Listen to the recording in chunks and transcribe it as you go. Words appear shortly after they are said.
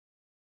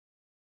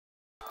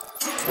One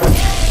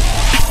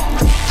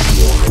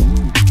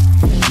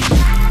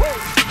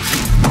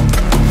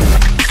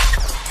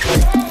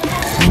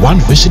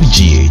Vision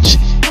GH,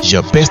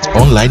 your best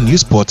online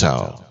news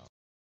portal.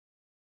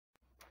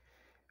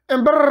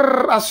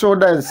 Ember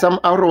asoda and some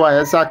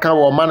Adwoa Yasaka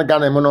or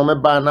Managana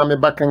Monome Bana me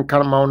back and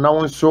Kalma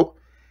now so.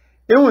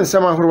 Even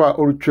some Adwoa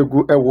or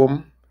Chugu a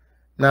womb.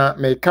 Na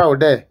me cow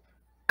there.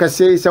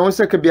 Kase is a one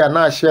second be a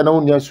na share no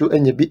news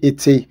and ye be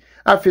it.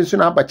 I feel soon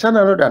about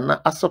channel than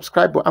a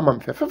subscriber among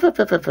fe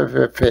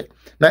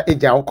na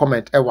eja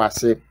comment e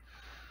wase.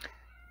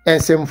 En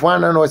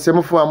semfana no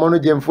semfo amono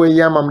jemfo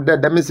yamam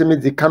da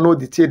mesemi di kano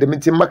di tie de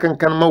meti makan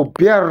kan ma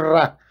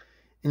obiara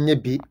nye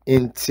bi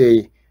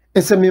ente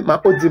ensemi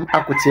ma odim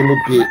akotie no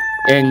bi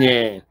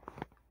enye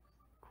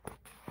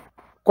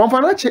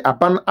konfanachi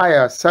aban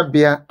aya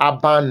sabia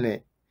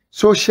abane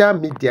social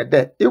media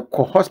de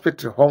iko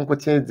hospital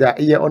honkotie da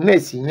ye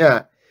onesi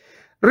nya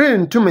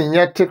ren tumi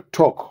nya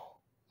TikTok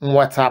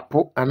WhatsApp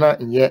ana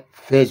nye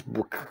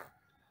Facebook.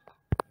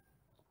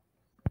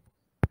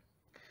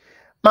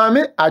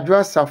 Mami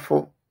Adwoa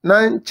Safo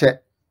na nche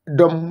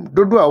dom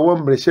dodo a wo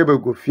mbrehye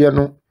begofie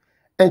no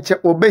enche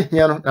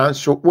obehia no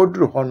nanso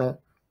woduru ho no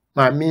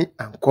mami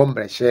anko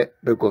mbrehye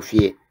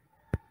begofie.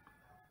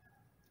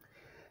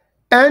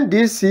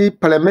 NDC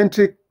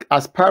parliamentary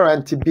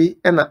aspirant bi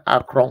na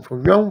akronfo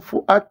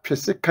yonfo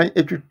atwese kan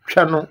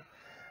etwitwa no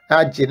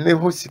age ne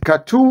ho sika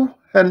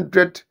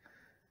 200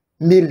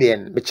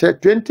 million meche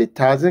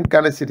 20,000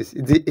 Ghana cedis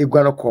di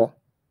egwanoko.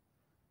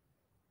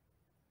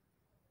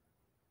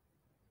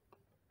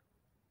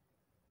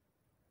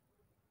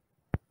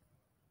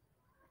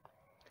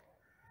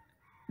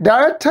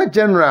 Director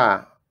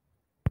General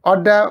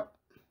Order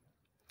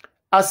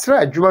Asra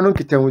Adwoa no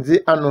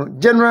kitawuzi ano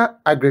General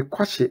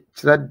Agriculture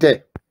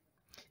chirade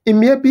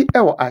imie bi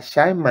ewo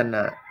Ashaiman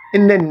na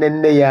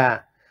nnenne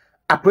ya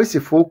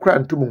apresifo kra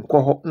ntumu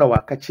nkoho na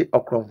wakachi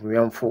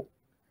okronfo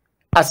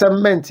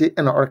assignment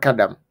na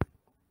orkadam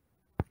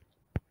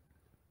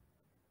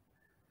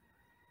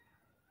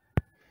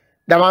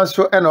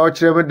damanso na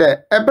ochirem de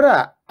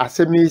ebra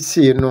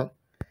asemisi no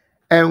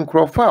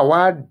enkrofo a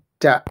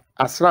wada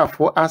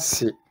asrafo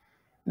ase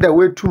da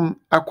wetum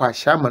akwa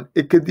Ashaiman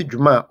ekedi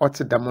dwuma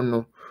otedam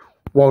no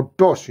wo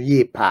doso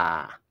ye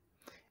pa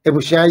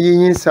ebushia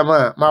yin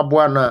sama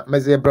maboa na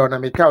mezebra na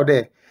mekao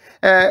de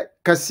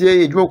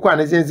kasie edwuma kwa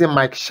na zenze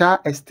Mike Shah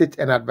Estate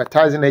and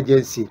Advertising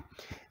Agency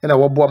na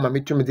woboa ma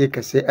metum de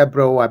kasie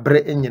ebra wa bre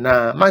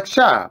enyina Mike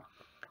Shah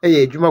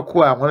edwuma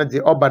kwa hono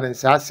de oban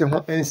nsase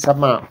ho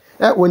nsama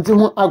wonti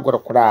ho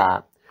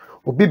agorokora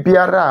obi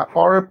biara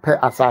orepe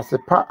asase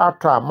pa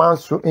ata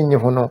manso enyi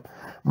ho no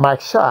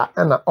Mike Shah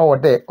na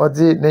ode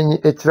odi nanyi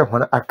ekire ho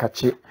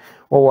akachi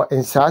wo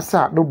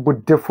nsasa no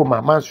bodefo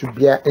mama so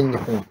bia enyi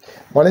ho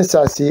mo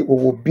nsase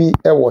wo bi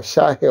wo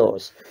Shah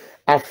Hills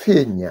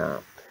Afenya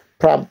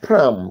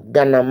Pram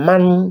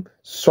Ganaman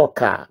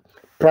Soccer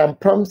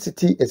Pram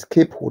City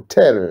Escape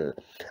Hotel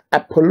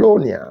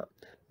Apollonia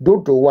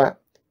Dodowa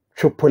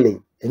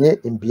Chopole enye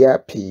imbia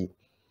pi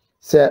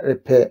se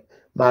repe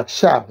Mike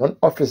Shah one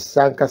office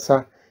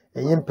sankasa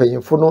enye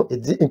mpanyimfo no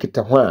edi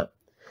nkita ho a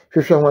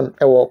hwehwe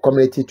hon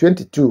community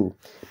 22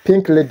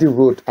 Pink Lady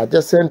Road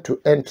adjacent to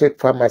Entric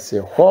Pharmacy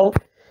Hall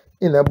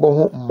in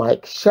Abohu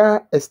Mike Shah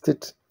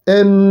Estate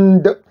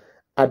and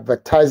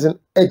Advertising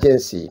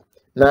Agency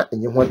na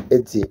enyi hon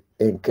edi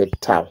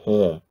nkita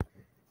ho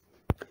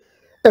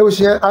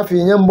ewusia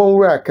afi nyambon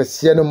wura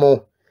kase no mo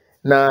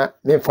na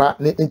mefa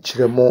ne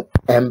nchiremo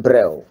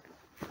embrel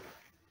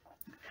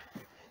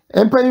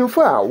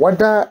empanyimfo a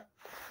wada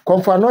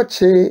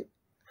Konfanoche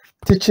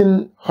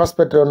Teaching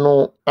Hospital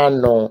no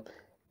ano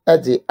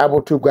edi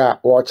abotugwa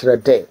wo kire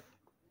de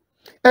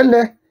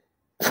ene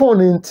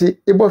phone nti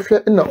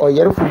ibofwe na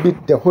oyerefo bi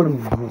de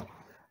Hollywood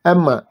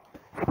ama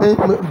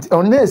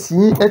honest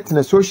yi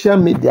etna social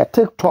media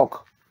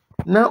TikTok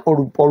na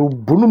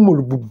orubunu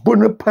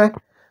mulubunu pa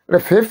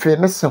refefe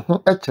ne se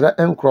ho ekire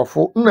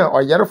enkrofo na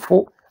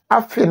oyerefo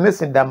afi ne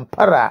se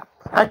dampara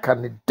aka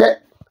ne de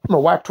ma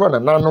wato na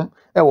nanom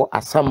ewo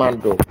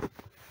asamando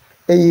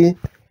eyi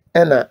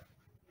ena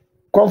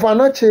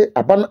Konfanoche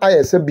aban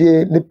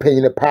ayesebie ni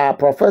panyine pa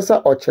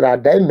Professor Ochira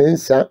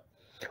Daimensa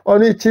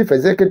oni Chief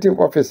Executive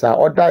Officer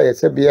oda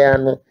ayesebie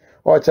no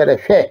ochere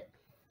hwe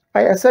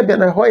ayesebie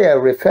na hoye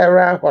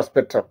referral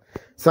hospital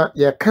sa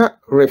yeka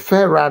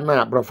referral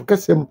na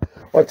brofokasem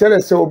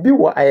ochere se obi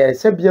wo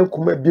ayesebie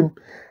nkuma bim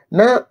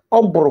na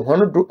oboro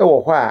hono do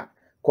ewo ho a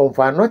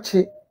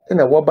Konfanoche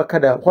na wo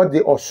bakada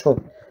hode oso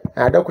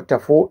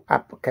adakutafo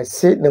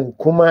apkase na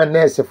nkuma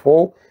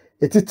nursefo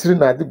etitiri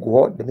na ade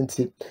go de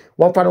nti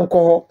won fa no nko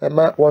ho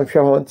ma won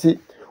hwe ho nti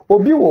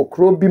obi wo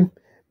kro bim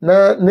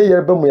na ne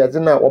yerba mu yadze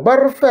na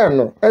obarfa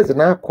no eze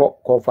na akọ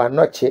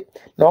Konfanoche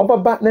na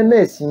obaba na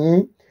nurse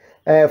yi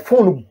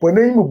phone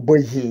bonan mu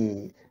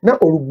boyi na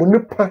orubunu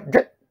pa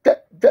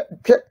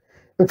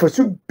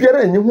mfosu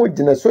biara nyi ho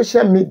gina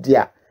social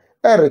media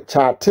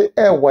chat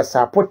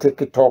WhatsApp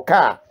TikTok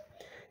a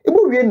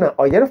ibu wie na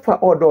oyerfa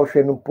odo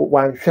hwe no po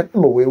wan hwe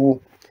ma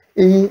wewu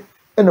eyi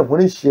ena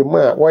hone hyiemu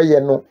a woye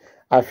no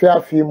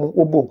afi mu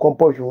obu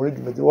nkompo hwe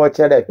dwumadi wo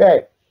kire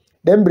hwe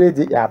dem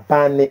bredi ya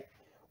bane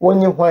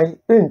wonye hwan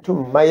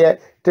rentum maye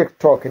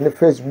TikTok ne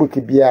Facebook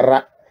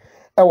biara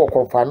ewo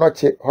konfa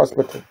noche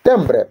hospital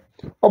dembre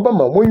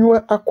obama monyu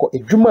akọ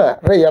edwuma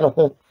reya no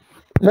ho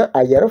na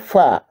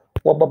ayerefa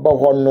wobaba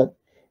ho no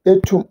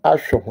etum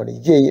ahwe ho ne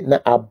yei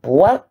na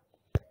aboa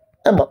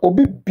ema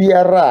obi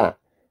biara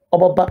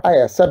obaba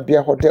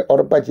ayasabia ho de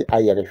orbaji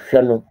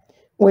ayerehwe no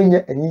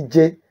wonye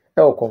anije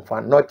ewo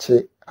konfa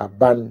noche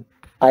aban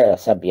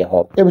ayasabia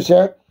ho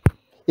ebushe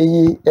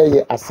eyi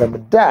eye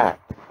asamda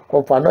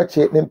konfa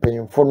noche ne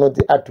mpanyimfo no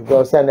de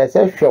atugo se na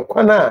se hwe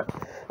kwana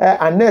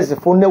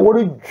anesfo ne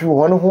woreju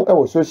ho no ho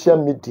ewo social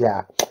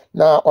media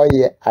na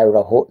oye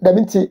ayraho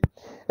dabinti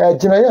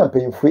gina ya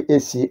mpanyimfo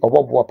esi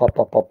oboboa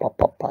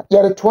papa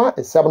yaretoa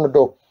esam no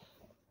do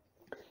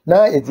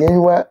na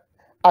edienwa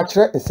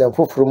akire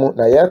nsamfoforo mu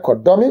na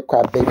yerekodomi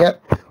kwa benya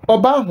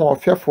oba ho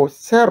ofefo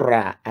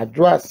Sera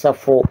Adwoa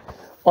Safo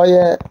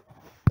oye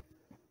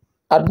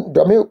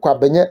adomi kwa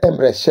benya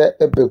emrehye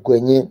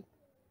ebegwanyi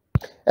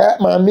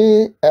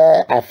mami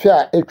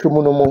afia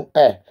etwemu no mu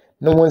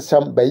no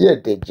wonsam baye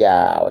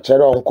deja o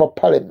chere onko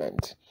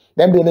parliament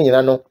dem bi ne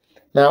nyina no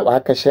na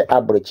wakahye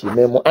abrochi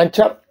memu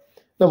ancha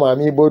na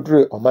mami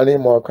bodure omani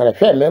mo kara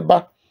hwe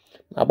meba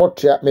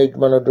abotua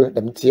medwuma no do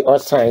dem ti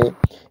osan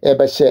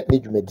ebehye ne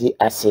dwumadi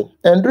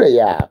aseendre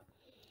ya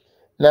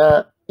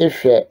na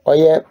ehwe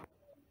oye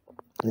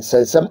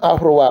nsensem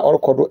ahorowa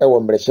orkodo ewo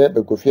mrehye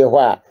begofie ho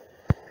a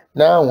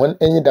na won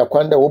enyi da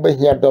kwanda wo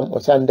behia dom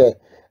osande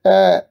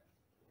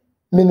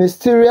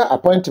ministerial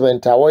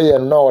appointment a woye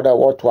no da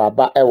woto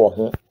aba ewo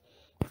ho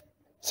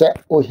se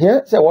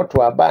ohia se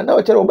woto aba na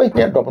o chere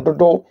obehia dom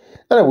dodo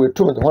na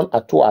wetum de hon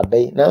ato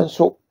abai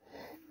nanso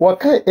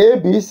wakan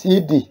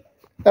ABCD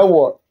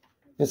ewo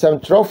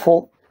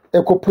nsamtrofo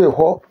ekope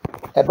ho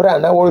ebra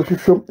na wo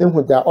hwehwem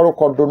ehuda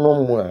orokodo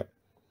no mu a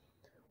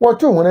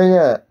woto hunan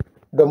ya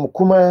dom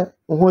kuma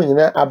ho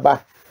nyina aba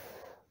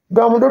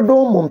dom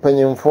dodo mu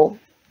mpanyimfo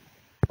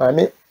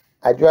mami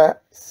Adwoa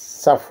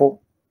Safo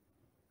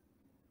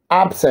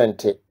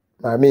absent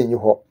mami nyi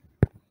ho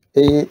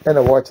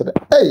ena watch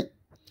that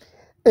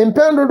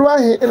impendo do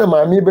ahe ena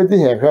mami bedi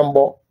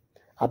hwembo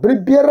abere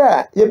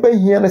biara ye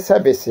bahia ne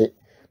service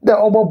da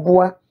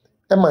oboboa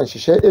ema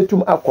nhihye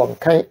etum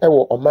akonkan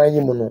ewo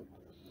omanyi mu no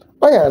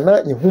oya na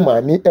yehu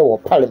mami ewo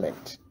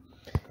parliament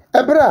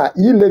ebra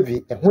yi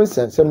levy ehun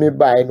sensem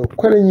bai no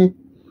kwaranyi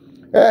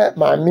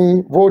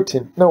mami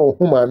voting na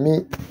ohu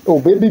mami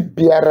obebi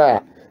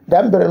biara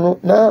dambere no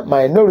na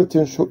minority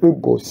nso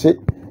ebose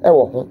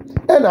ewo ho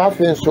ena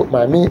afi nso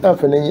mami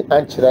afenanyi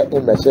ankyera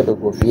emrehye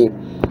begofie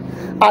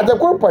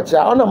adekwa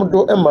pocha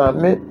onamdo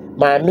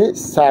mami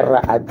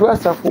Sara Adwoa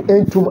Safo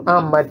entum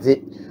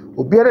amade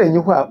obiara enyi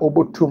ho a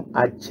obotum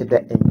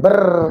akyeda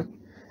ember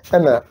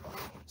ena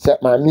se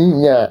mami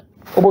nya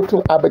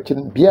obotum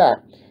abakin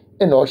bia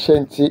ena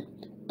ohyenti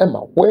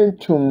ema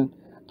wentum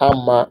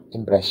ama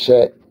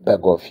emrehye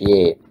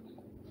begofie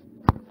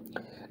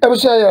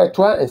ebusha ya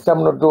toa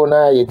ensam no do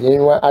na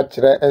yedinwa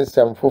akyere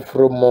ensam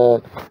foforo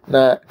mo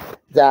na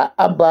za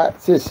aba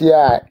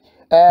sesia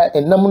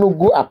enam no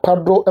gu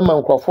apado ema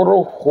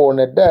nkroforo ho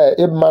ne da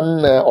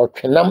eman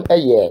otwenam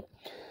eye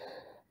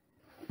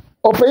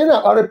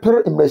opeyina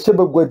oreper emrehye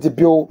begwadi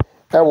bio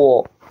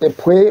ewo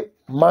epwe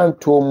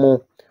manto mu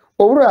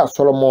owura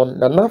Solomon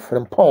na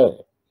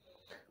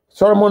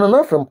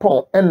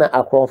nafrempon ena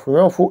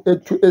akrofonyofo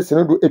etu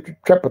esinodo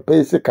etwetwa papa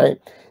ese kan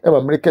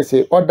ema mreke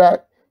se oda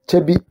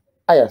chebi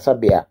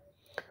ayasabia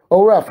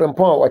owura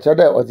frempon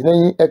wachada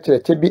odinanyi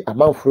echerechebi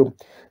amanfrum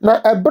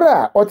na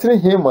ebra otire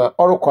hima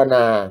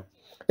orokona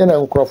ena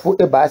nkrofo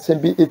eba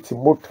asembi eti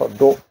motor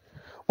do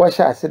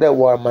washa asede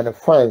war man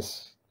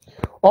fans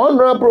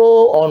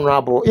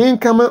honorable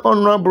incoming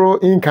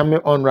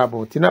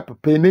tina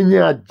papa nenyi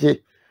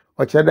age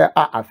wachada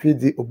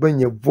afidi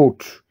obanye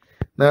vote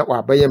na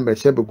wabaye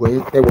mrehye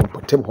begwan ewo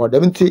potem ho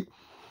demti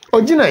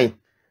oginai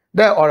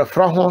da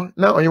orefra ho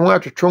na onyewa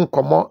atwetwe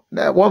nkomo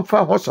na wonfa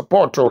ho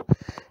support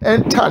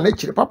enta na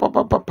chiri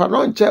papa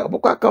no nche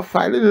obokwa ka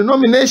file no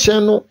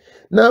nomination no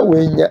na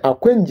wenya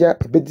akwanja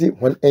ebedi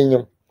hon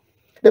enyum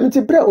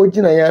demti bra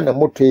oginai ya na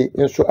motwe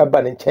nso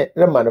aba ne nche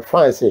reman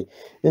France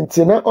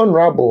nti na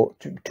honorable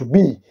to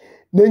be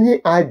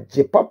nenyi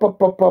age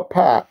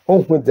papa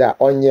onhuda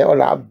onye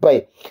ola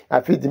abai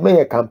afidi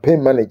meye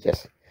campaign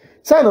managers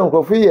sana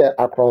nkrofo ye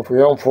akronfo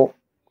yonfo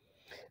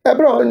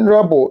ebra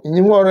honorable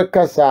nyiwore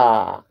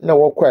kasa na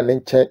wokwa ne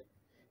nche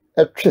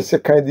etwese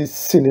kan di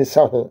sini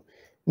sa ho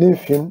ne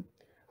mfim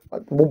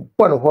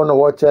bobon ho na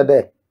wo che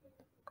de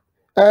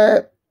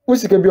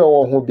usika bi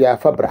owo ho bia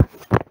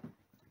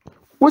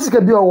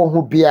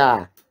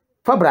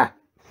fabra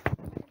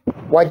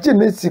waje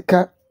ne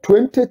sika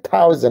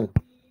 20,000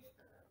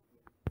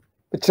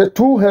 it's a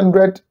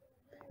 200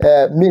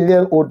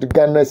 million old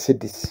Ghana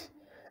cedis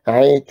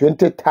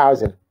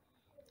 20,000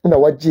 na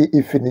waje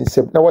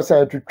ifininsem na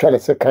wasan twetwale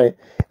sekan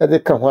ede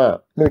ka ho a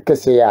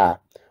mekese ya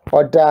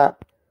oda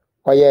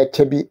oye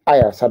chebi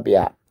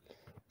ayasabia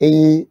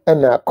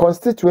na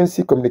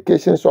constituency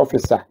communications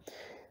officer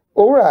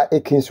owura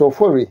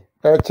ekinsofori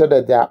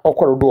chere da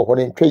okorodo ho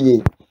ne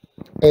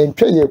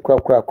ntweye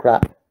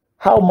kura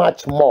how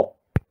much more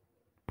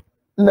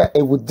na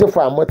it would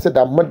differ amot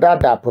da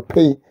modada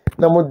papai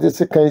na modde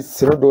sekan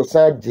sirodo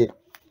saje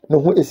no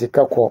ho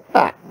esika ko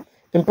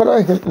impala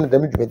him na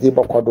dam dwumede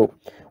bokodo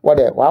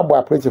wode wa abo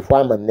apretifo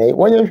amanne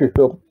wonye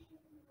hwehwem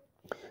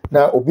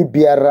na obi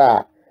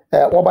biara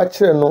woba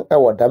kire no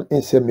wodam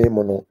nseme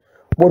mu no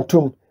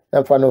bontum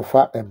emfa no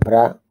fa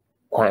embra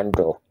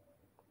kwando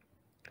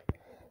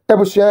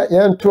ebusua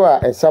yanto a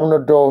ensam no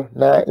do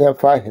na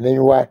yemfa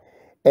henenwa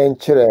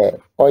enkire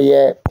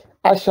oye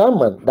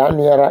Ashaiman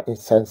daniara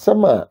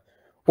insansama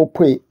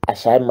opui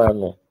Ashaiman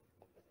no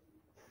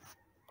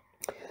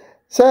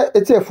sa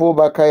etiefo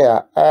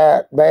bakaya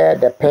baya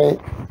da pen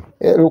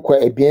rukwa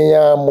ebien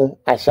ya mu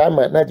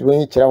Ashaiman na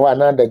dwen kire ho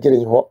ana da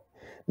gire ho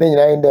na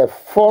nyina in the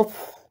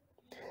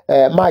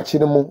 4th March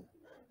no mu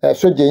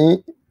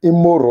sojeyi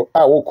imoro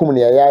a wokum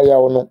ne ya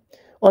no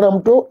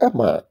onam do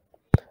ema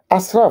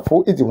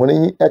asrafo edi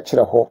honeyi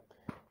ekire ho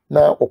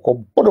na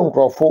okobodo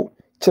nkrofo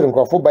kire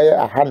nkrofo baye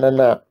ahana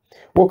na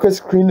woka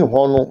screen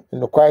ho no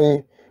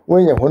nokwan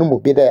wenya hono mu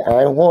bi da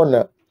an ho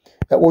na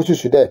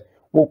wosusu de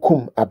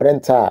wokum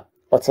abrenta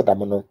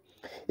otedam no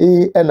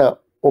ena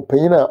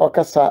opanyina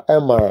okasa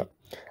ema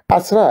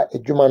asra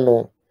edwuma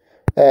no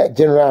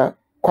general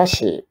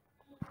kwashi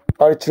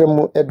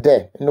orchiremu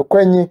ede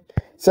nokwanyi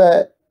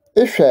se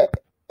ihwe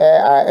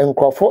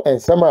nkrofo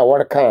ensama a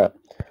worka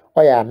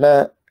oya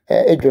na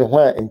edwun ho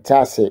a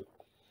ntase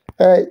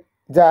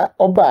da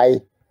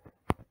obai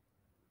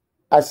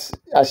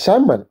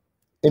Ashaiman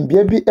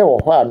mbia bi ewo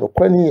ho a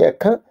nokwani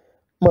yeka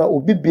ma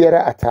obi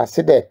biara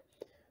atase de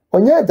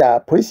onya da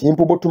police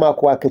yimpo botum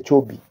akwa akache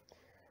obi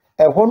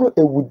eho no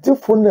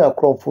ewudifo na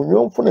akromfo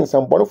nyomfo na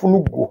nsambonfo no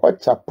gu ho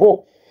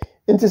chapo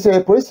nti se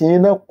police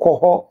yin na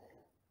kɔ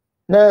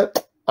na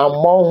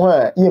amon ho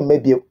a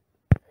yemmabie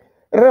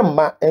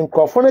remma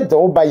nkrofo no de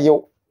wo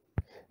bayew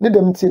ne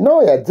dem ti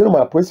na ya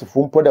dirma police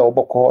fu mpo da wo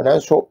bɔkɔ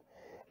nanso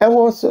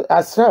eho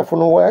asrafo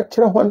no wa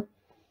kire hon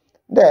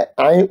de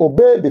ai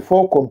obey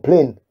before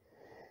complain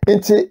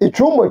nti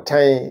itwumo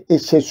tan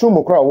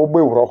ehyesumu kra wo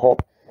bewuro ho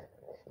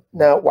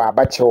na wa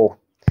abachewo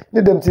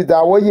ne dem ti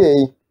da wo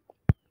ye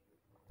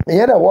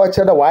yeda wo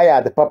che da wa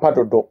ya de papa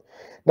dodo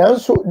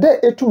nanso de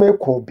etum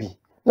ekɔ bi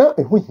na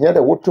ehu hia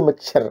da wotum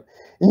kyer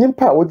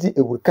nyimpa wodi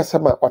ewu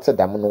kasama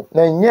otedam no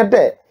na nya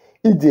de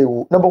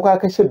idewu na bokwa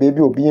akahye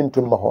bebi obi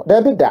ntum ma ho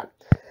da bi da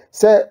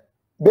se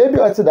bebi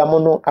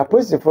otedam no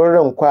apostle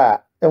renkwa a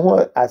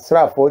ehu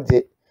asrafo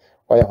de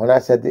oye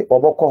hona sede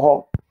obokɔ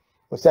ho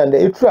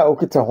osande etura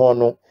okita ho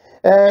no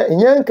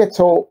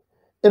nyanketo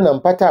ina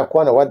mpata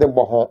akwa na wade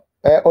bɔ ho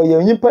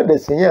oye nyimpa da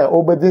senya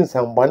obedi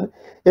nsambon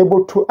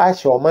ebotu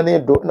ahye omane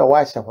do na wa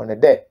ahye ho ne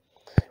de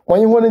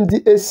wonye ho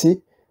ndi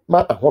esi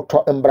ma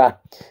ahoto mbra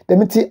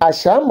demiti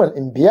Ashaiman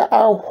mbia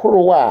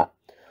ahoro a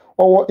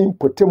owo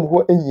impotem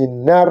ho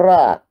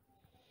enyinara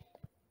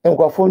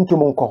enkwafo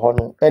ntum nkɔ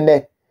no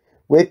ene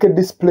we ka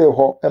display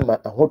ho ema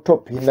ahoto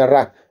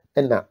pinara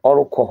na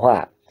orokɔ ho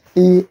a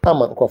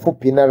ama nkwafo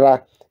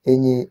pinara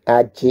enyi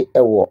age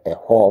ewo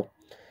eho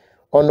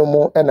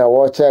onomu na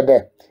wo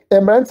chede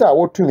emranta a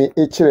wotumi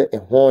ekire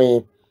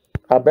ehon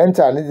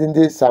abranta ne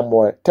dindi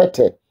Samuel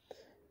tete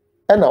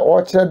na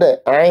wo chede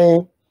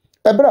an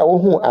ebra wo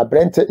hu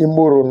abranta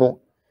imoro no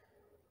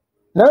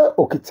na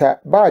okita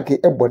bag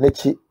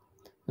ebonechi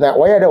na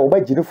wo yede wo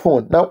bagiri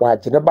phone na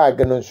wagine bag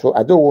no nso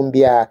ade wo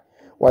mbia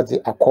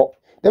wade akɔ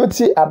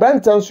demti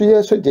abranta nso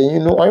ye so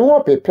gyenyin no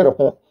ɔnwo pepere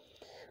ho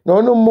na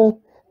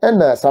onomu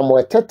na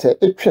Samuel tete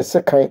etwe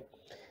sekan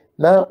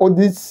na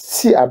odi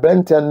si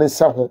abranta ne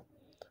sa ho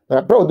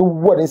na bro do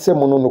wo ne nsem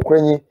no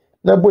nokranyi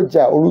na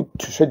boja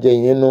orutu so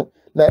gyenyin no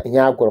na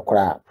nya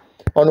agorokora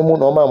onomu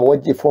na oma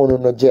waji phone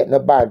no je na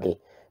bag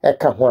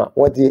eka ho a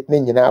wodi ne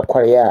nyina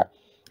akware a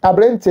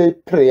abrante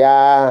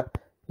prea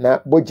na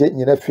boje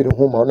nyina firi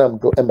ho ma onam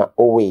do ema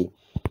owe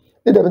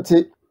ne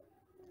demti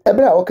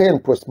ebra okay in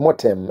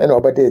postmortem na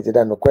obade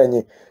ejida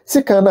nokranyi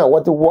sika na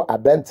wodi wo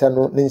abrante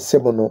no ne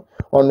nsem no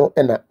ono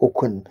na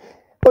okun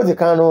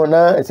odikan no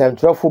na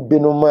nsamtrofo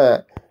binum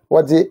a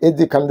wodi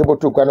edi kam de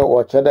botu kwa no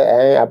wo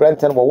chede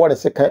abrante no wo ne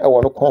sika e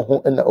wo no kon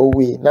ho na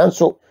owe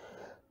nanso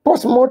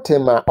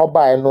postmortem a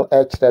obae no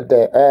kire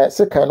de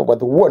sika no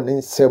wodi wo ne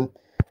nsem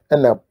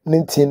na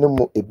nintin no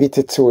mu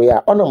ebitetewe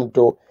ya onam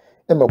do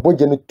ema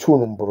boje no tu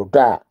no mborodo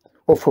a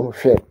ofom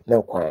hwe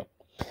na kwan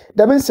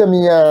da nsem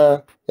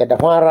ya da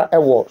hwara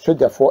ewo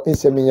sojafo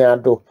nsem ya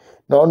do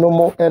na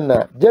onomu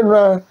na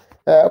general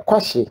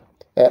kwashi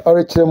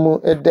orechiremu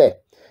ede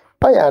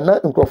aya na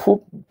nkrofo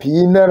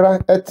pinara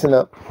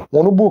etena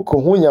wono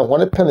buku ho nya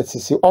hone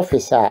penasisi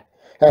office a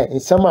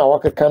nsem a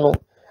wakeka no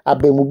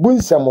abemubu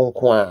nsem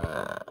nko a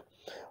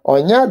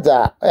onya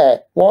da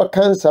wo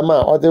kan nsem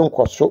a ode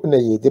nkoso na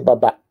yedi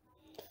baba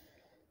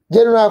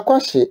General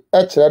Kwashi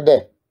ekire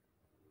de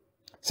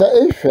se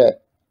ehwe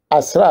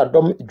asra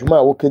dom dwuma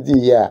a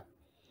wokedi ya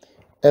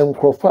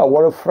enkrofo a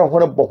worefra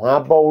ho bo ho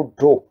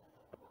abawdo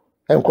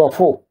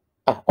enkrofo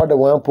ode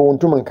wan po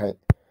ntum nkan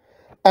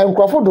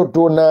enkrofo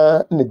dodo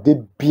na ne de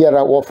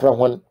biara wofra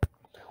ho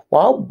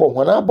wa bo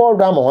hona bo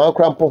do ama hon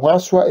krampo ho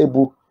asoa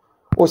ebu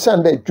o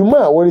san da dwuma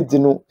a wori di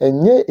no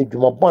enye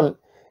edwuma bon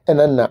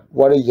na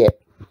wori ye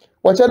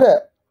wo che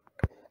da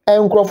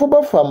enkrofo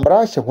ba fa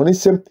mbra hye honi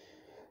sem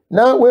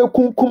na we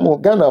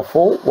kunkum ganafo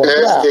wo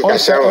bra on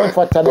se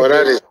enfata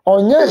ne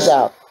onye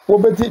da wo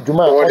beti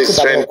dwuma o te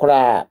da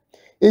kora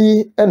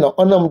eyi na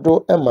onam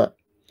do ema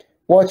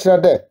wo kira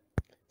de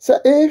se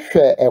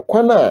ehwe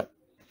ekwana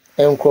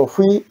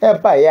enkrofo yi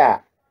eba ya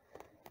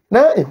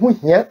na ehu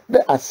hia de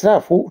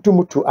asrafo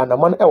tumutu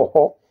anaman ewo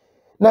ho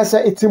na se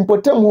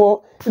etimpotem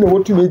ho ina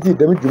wotumi di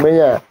dam dwuma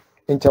ya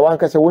nchewa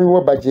nkasa woni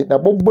wo baje na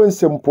bobbo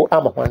nsempo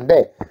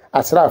amahonde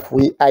asrafo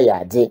yi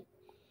ayade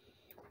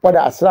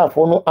wada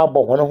asrafo no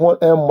abo hono ho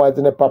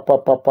emmade ne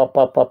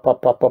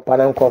papa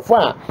na nkofo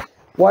a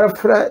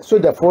warfra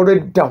soja foro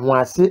da ho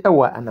ase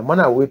ewa anaman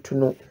a wetu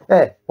no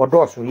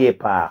wodoso ye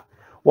pa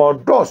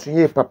wodoso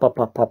ye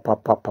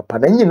papa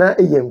na nyina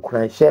eye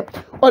nkuranhye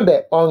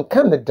ode on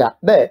Canada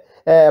de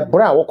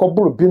bra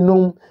wokoburu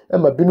binum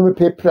ma binum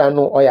pepra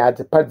no oya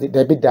ade padi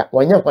da bida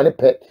wanya hwane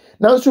pe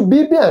nanso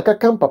bibi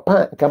akaka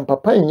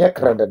papa nya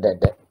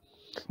kradedede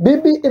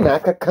bibi ina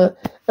akaka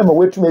ma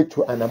wetum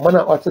etu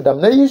anamana otedam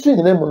na yisu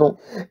nyina mu no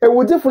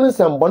ewudefo no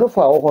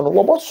sambonofo a wo ho no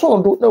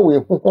wobosondo na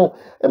wehu ho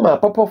ma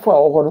papafo a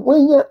wo ho no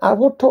wanya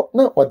ahoto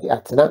na ode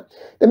atena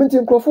deminti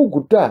nkrofo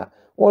gudo a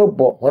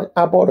worbo hon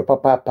abodo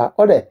papa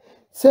ode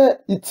se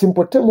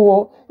itimpotem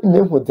wo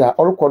nehu da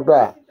orkodo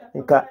a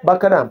nka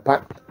bakara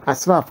mpa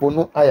asrafo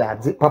no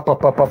ayade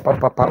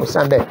papa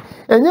osande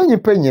enye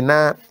nyipa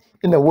nyina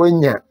ina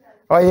wonya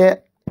oye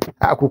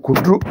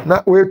akukudru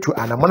na wetu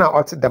anamona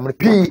otedam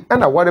pi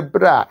na wore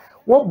bra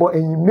wobo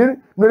enyimir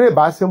no re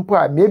ba asempo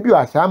a mebi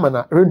Ashaiman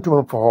na rentum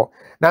mfo ho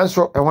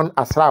nanso ehon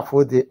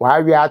asrafo de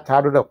waawe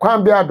atado da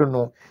kwan bia do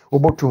no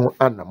obotu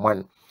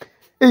anamon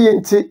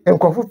eyenti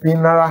enkofo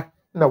pinara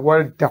na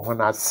wore da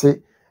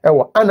honase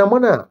ewo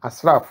anamona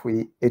asrafo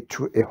yi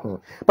etu ehu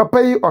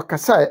papa yi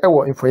okasa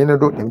ewo mfoyene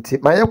do nemti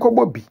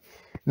mayekobo bi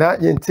na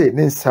yente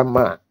ne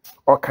nsama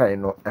okan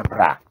no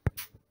ebra.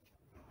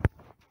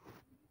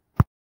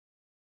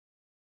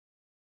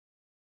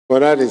 Well,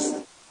 that is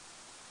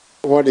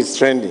what is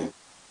trending,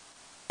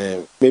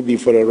 maybe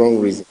for the wrong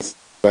reasons.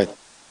 But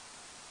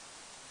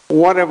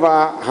whatever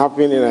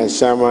happened in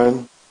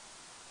Ashaiman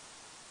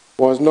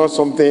was not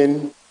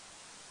something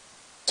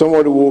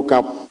somebody woke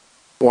up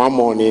one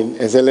morning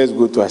and said, let's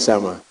go to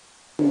Ashaiman.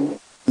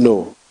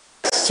 No.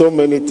 So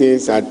many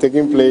things are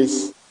taking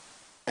place.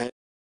 And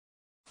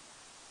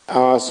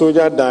our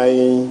soldier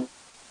dying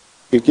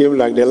became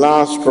like the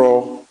last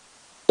straw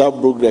that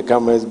broke the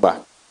camel's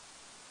back.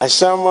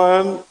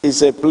 Ashaiman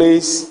is a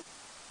place,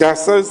 there are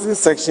certain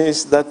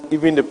sections that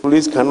even the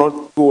police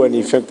cannot go and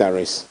effect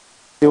arrest.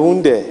 They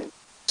won't there.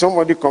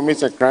 Somebody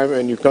commits a crime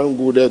and you can't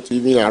go there to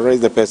even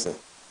arrest the person.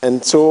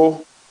 And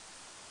so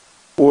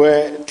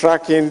we're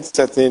tracking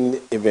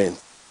certain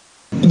events.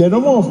 The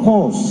number of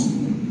calls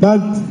that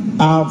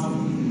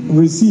I've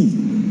received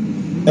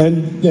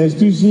and the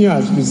institution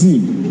has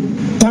received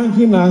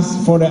thanking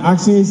us for the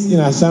actions in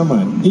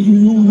Ashaiman.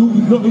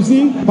 You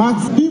see,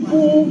 but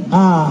people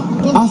are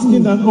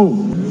asking that,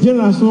 oh,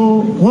 General,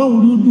 so why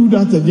would you do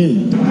that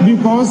again?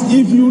 Because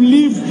if you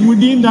live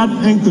within that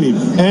enclave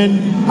and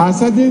at a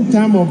certain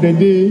time of the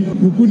day,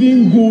 you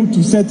couldn't go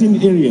to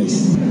certain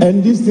areas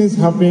and these things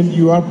happen,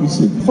 you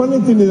appreciate. Funny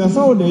thing is, I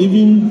saw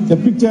even the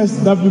pictures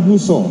that people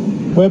saw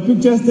were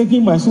pictures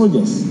taken by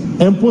soldiers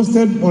and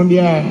posted on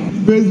their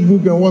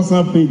Facebook and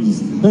WhatsApp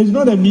pages. Now, it's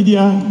not a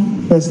media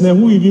personnel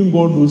who even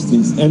got those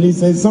things, and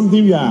it's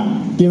something we are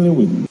dealing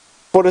with.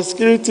 For the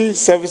security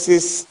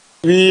services,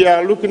 we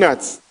are looking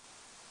at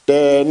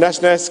the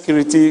national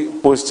security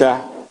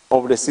posture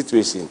of the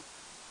situation.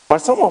 But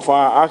some of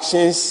our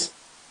actions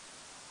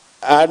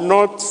are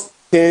not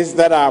things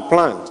that are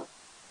planned.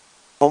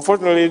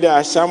 Unfortunately, the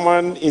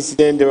Ashaiman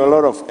incident, there were a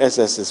lot of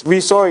excesses.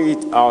 We saw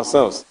it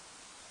ourselves.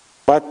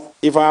 But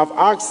if I have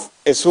asked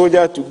a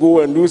soldier to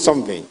go and do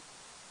something,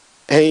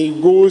 and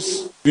he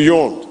goes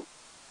beyond,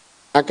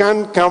 I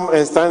can't come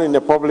and stand in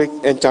the public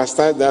and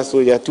chastise that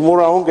soldier.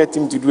 Tomorrow I won't get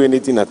him to do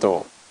anything at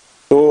all.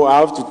 So I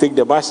have to take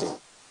the bashing.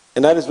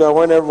 And that is why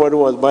when everybody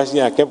was bashing,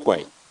 I kept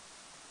quiet.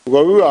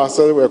 Because we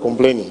ourselves were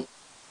complaining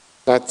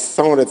that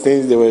some of the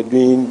things they were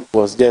doing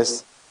was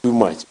just too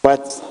much.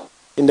 But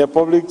in the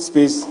public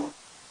space,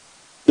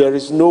 there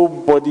is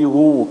nobody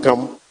who will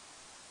come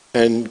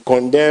and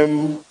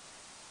condemn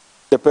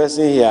the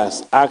person he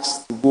has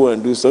asked to go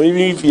and do so.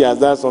 Even if he has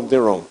done something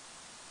wrong,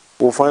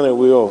 we'll find a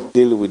way of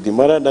dealing with him,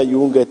 other that you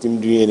won't get him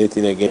doing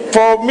anything again.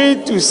 For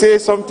me to say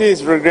something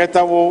is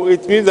regrettable,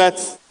 it means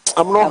that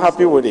I'm not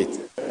happy with it.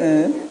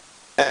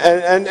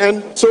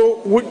 And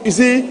so, you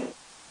see,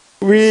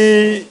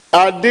 we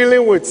are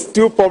dealing with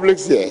two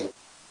publics here.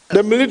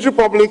 The military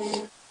public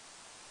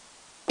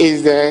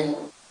is there,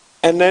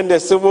 and then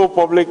the civil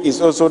public is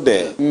also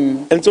there.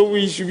 And so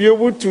we should be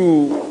able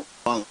to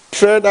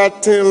tread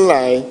that thin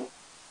line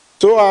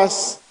so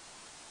as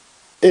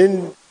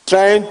in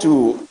trying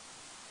to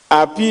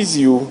appease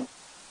you,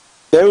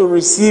 they will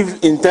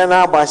receive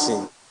internal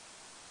bashing.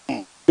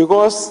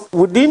 Because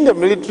within the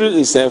military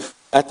itself,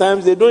 at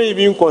times they don't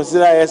even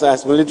consider us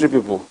as military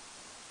people.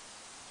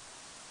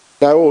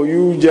 That, oh,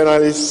 you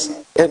journalists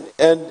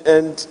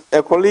and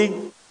a colleague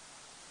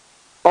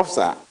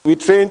officer, we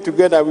train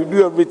together, we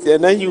do everything,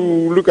 and then you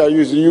look at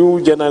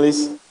you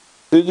journalists,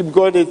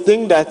 because they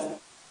think that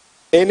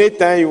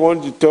anytime you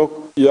want to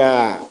talk, you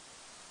are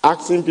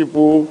asking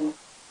people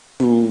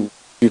to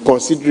be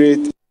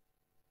considerate.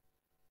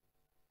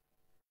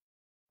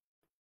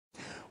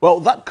 Well,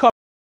 that comes.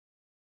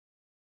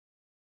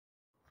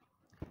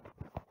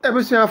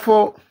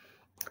 Ebusiafo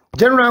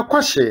General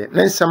Kwashe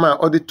Nensama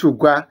or the two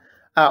gua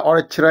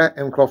or chere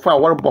and Crawford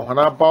war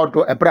bohana about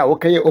do ebra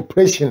okay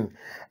operation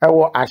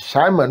ewo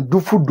Ashaiman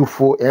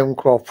dufu and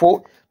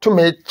Crawford to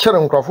make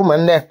chere Crawford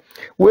man ne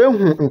we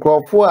hu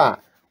Crawford a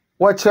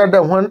what chere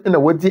the one in a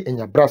wadi in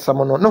your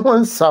brasamono no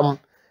one some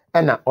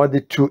and or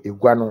the two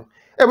igua no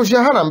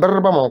Ebusia ha na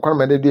mbereba mon kwara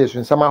mede du esu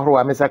nsama horo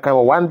amesa kan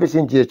one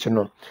vision GH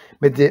no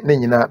mede ne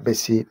nyina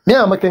besi me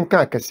amakenka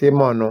akase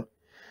mo no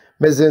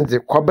mezenze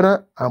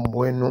kwabra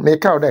amwenu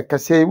meka oda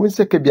kase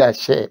wunseke bi a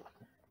share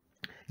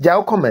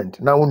jaw comment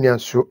na wonua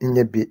so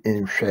nye bi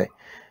nhwe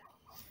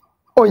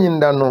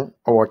onyinda no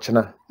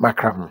owochena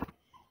makram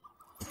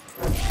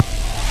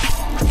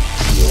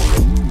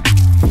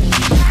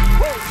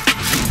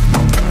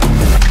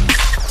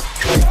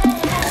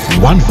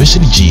One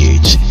Vision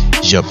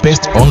GH, your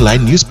best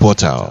online news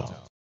portal.